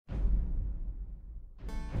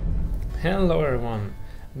Hello everyone,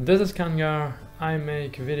 this is Kangar. I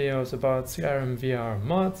make videos about Skyrim VR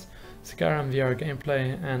mods, Skyrim VR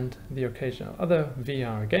gameplay and the occasional other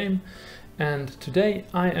VR game. And today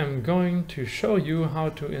I am going to show you how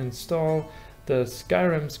to install the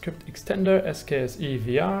Skyrim script extender SKSE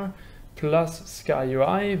VR plus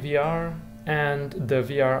SkyUI VR and the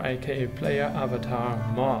VRIK player avatar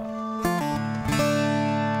mod.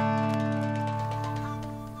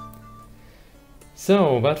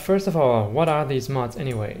 So, but first of all, what are these mods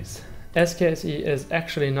anyways? SKSE is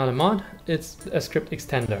actually not a mod, it's a script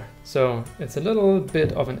extender. So it's a little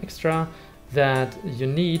bit of an extra that you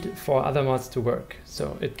need for other mods to work.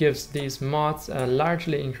 So it gives these mods a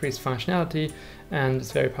largely increased functionality and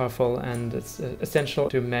it's very powerful and it's essential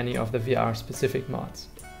to many of the VR specific mods.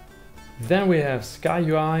 Then we have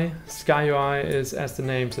SkyUI. SkyUI is, as the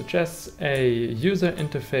name suggests, a user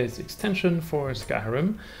interface extension for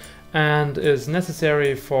Skyrim and is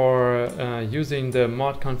necessary for using the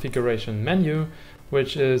mod configuration menu,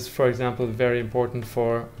 which is, for example, very important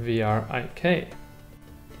for VRIK.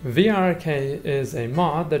 VRIK is a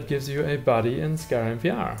mod that gives you a body in Skyrim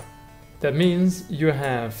VR. That means you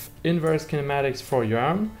have inverse kinematics for your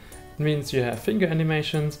arm, it means you have finger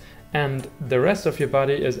animations, and the rest of your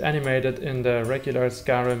body is animated in the regular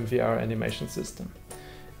Skyrim VR animation system.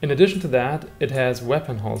 In addition to that, it has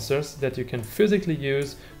weapon holsters that you can physically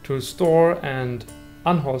use to store and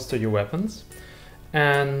unholster your weapons.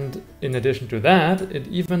 And in addition to that, it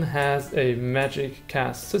even has a magic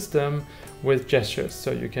cast system with gestures, so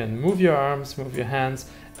you can move your arms, move your hands,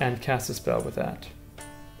 and cast a spell with that.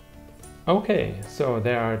 Okay, so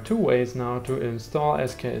there are two ways now to install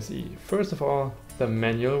SKSE. First of all, the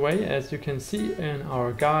manual way, as you can see in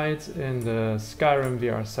our guides in the Skyrim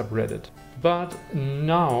VR subreddit. But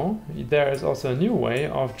now there is also a new way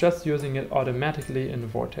of just using it automatically in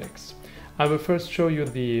Vortex. I will first show you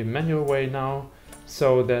the manual way now,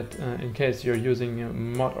 so that in case you're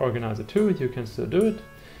using Mod Organizer 2, you can still do it.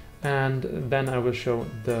 And then I will show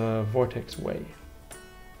the Vortex way.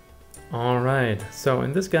 Alright, so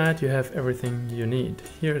in this guide you have everything you need.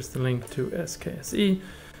 Here's the link to SKSE.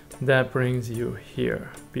 That brings you here.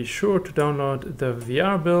 Be sure to download the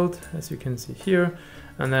VR build, as you can see here,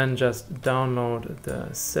 and then just download the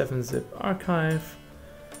 7-zip archive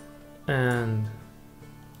and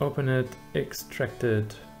open it, extract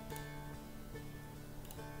it,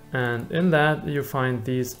 and in that you find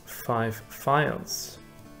these 5 files.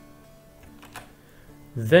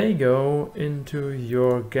 They go into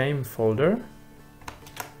your game folder.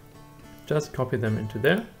 Just copy them into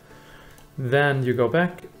there. Then you go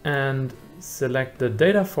back and select the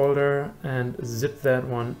data folder and zip that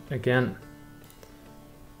one again.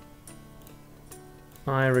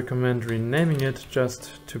 I recommend renaming it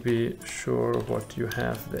just to be sure what you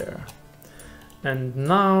have there. And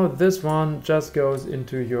now this one just goes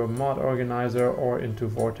into your mod organizer or into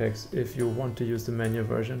Vortex if you want to use the manual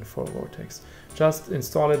version for Vortex. Just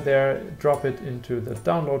install it there, drop it into the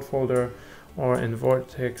download folder, or in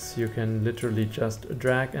Vortex you can literally just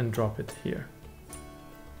drag and drop it here.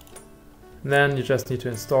 Then you just need to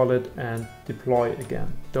install it and deploy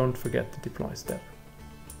again. Don't forget the deploy step.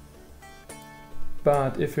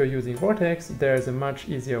 But if you're using Vortex, there is a much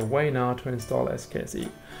easier way now to install SKSE.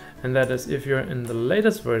 And that is if you're in the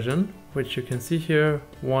latest version, which you can see here,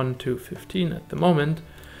 1.2.15 at the moment,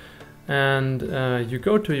 and you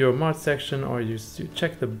go to your mod section or you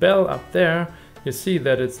check the bell up there, you see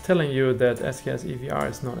that it's telling you that SKSE VR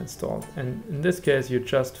is not installed. And in this case, you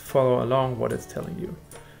just follow along what it's telling you.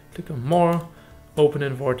 Click on More, open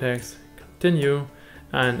in Vortex, continue.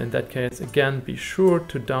 And in that case, again, be sure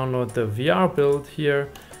to download the VR build here.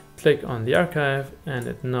 Click on the archive and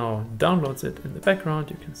it now downloads it in the background.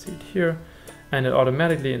 You can see it here and it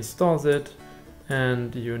automatically installs it,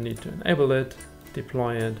 and you need to enable it,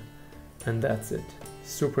 deploy it, and that's it.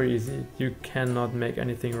 Super easy. You cannot make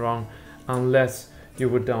anything wrong unless you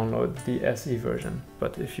would download the SE version.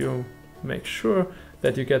 But if you make sure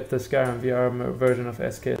that you get the Skyrim VR version of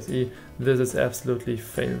SKSE, this is absolutely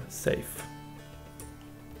fail-safe.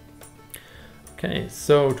 Okay,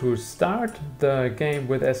 so to start the game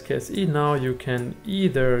with SKSE now, you can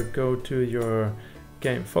either go to your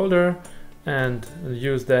game folder and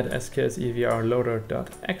use that SKSE VR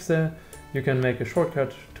loader.exe. You can make a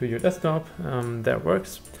shortcut to your desktop, that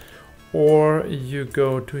works. Or you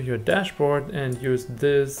go to your dashboard and use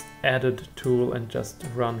this added tool and just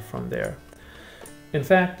run from there. In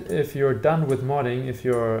fact, if you're done with modding, if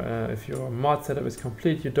your mod setup is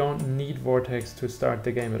complete, you don't need Vortex to start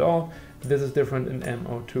the game at all. This is different in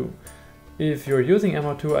MO2. If you're using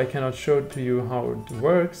MO2, I cannot show to you how it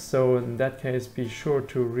works, so in that case be sure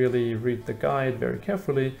to really read the guide very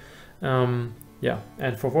carefully Yeah,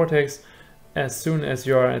 and for Vortex, as soon as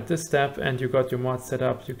you're at this step and you got your mod set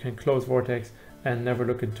up, you can close Vortex and never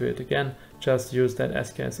look into it again. Just use that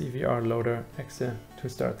SKSE VR loader exe to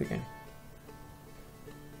start the game.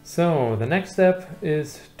 So the next step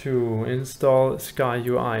is to install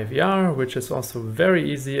SkyUI VR, which is also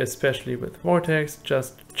very easy, especially with Vortex.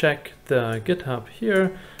 Just check the GitHub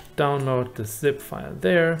here, download the zip file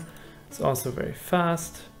there. It's also very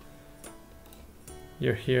fast.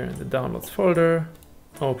 You're here in the downloads folder,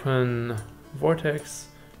 open Vortex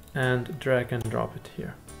and drag and drop it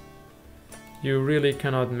here. You really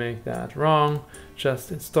cannot make that wrong.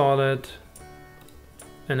 Just install it,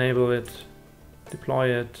 enable it, deploy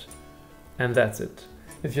it, and that's it.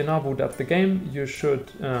 If you now boot up the game, you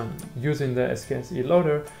should, using the SKSE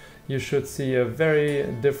loader, you should see a very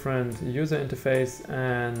different user interface,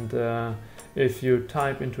 and if you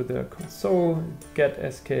type into the console get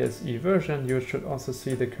SKSE version, you should also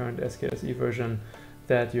see the current SKSE version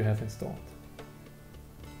that you have installed.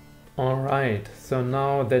 Alright, so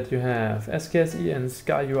now that you have SKSE and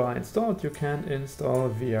SkyUI installed, you can install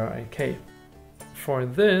VRIK. For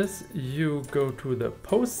this, you go to the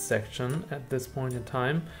post section at this point in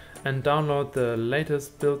time and download the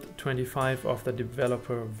latest build 25 of the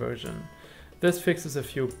developer version. This fixes a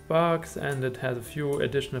few bugs and it has a few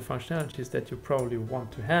additional functionalities that you probably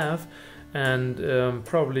want to have, and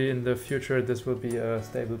probably in the future this will be a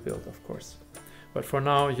stable build, of course. But for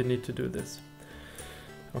now you need to do this.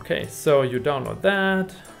 Okay, so you download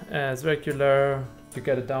that as regular, you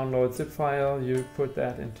get a download zip file, you put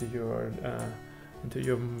that into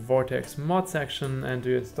your Vortex mod section and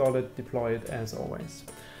you install it, deploy it as always.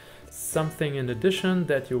 Something in addition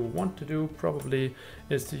that you want to do probably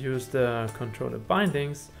is to use the controller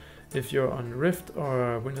bindings. If you're on Rift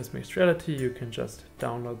or Windows Mixed Reality, you can just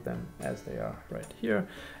download them as they are right here.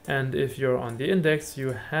 And if you're on the Index,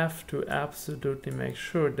 you have to absolutely make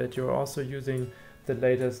sure that you're also using the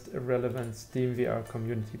latest relevant Steam VR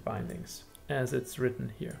community bindings, as it's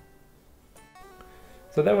written here.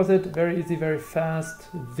 So that was it, very easy, very fast.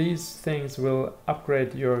 These things will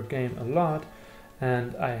upgrade your game a lot,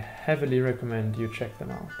 and I heavily recommend you check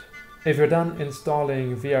them out. If you're done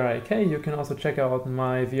installing VRIK, you can also check out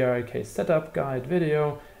my VRIK setup guide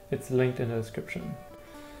video. It's linked in the description.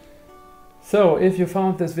 So if you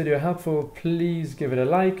found this video helpful, please give it a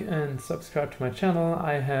like and subscribe to my channel.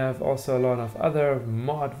 I have also a lot of other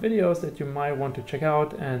mod videos that you might want to check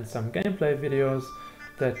out and some gameplay videos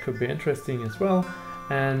that could be interesting as well.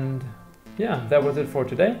 And yeah, that was it for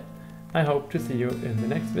today. I hope to see you in the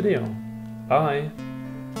next video. Bye!